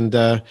life. And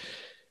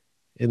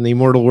in the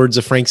immortal words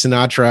of Frank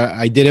Sinatra,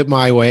 I did it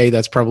my way.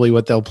 That's probably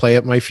what they'll play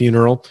at my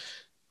funeral,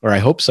 or I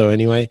hope so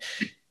anyway.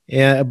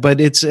 Yeah,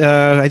 but it's,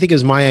 I think it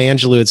was Maya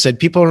Angelou had said,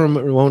 people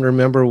won't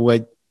remember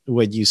what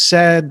you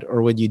said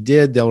or what you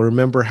did. They'll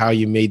remember how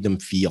you made them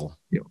feel.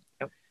 Yep.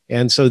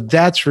 And so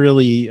that's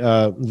really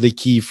the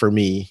key for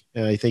me,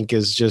 I think,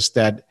 is just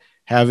that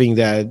having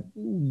that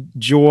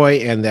joy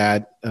and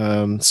that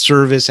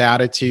service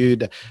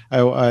attitude.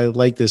 I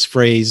like this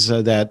phrase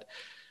that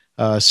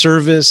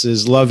service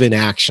is love in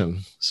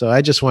action. So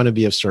I just want to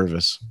be of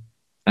service.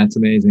 That's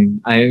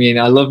amazing. I mean,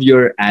 I love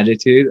your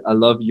attitude. I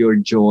love your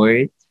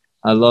joy.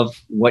 I love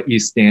what you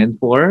stand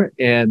for.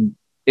 And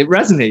it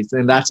resonates.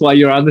 And that's why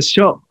you're on the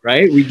show,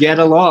 right? We get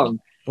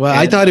along. Well,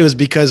 I thought it was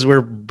because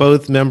we're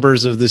both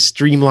members of the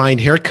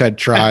Streamlined Haircut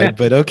tribe,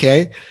 but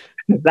okay.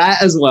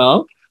 That as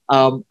well.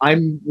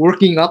 I'm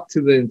working up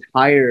to the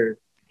entire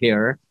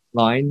hair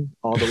line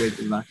all the way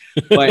to the back.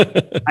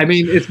 But I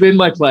mean, it's been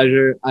my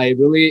pleasure. I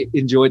really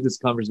enjoyed this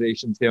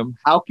conversation, Tim.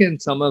 How can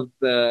some of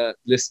the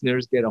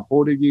listeners get a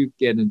hold of you,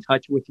 get in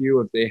touch with you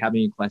if they have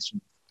any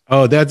questions?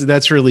 Oh,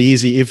 that's really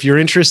easy. If you're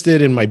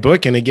interested in my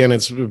book, and again,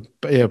 it's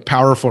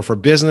powerful for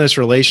business,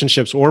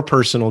 relationships, or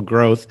personal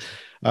growth,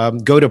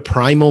 go to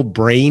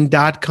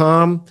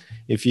primalbrain.com.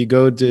 If you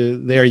go to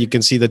there, you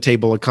can see the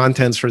table of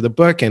contents for the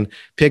book and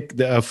pick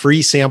a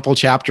free sample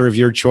chapter of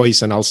your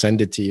choice, and I'll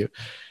send it to you.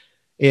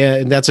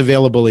 And that's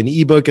available in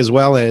ebook as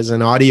well as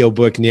an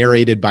audiobook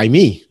narrated by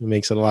me. It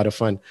makes it a lot of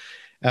fun.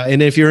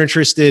 And if you're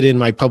interested in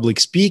my public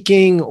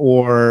speaking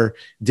or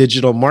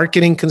digital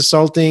marketing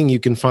consulting, you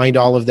can find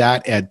all of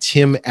that at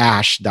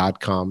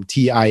timash.com,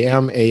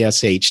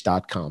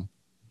 TIMASH.com.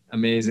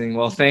 Amazing.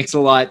 Well, thanks a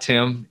lot,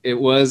 Tim. It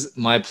was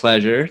my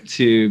pleasure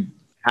to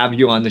have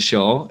you on the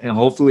show, and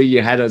hopefully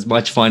you had as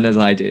much fun as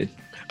I did.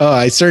 Oh,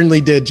 I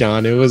certainly did,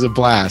 John. It was a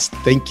blast.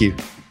 Thank you.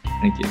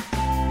 Thank you.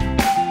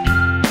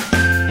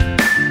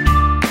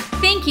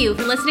 Thank you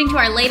for listening to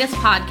our latest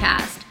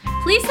podcast.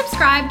 Please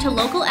subscribe to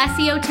Local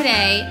SEO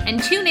Today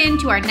and tune in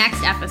to our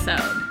next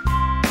episode.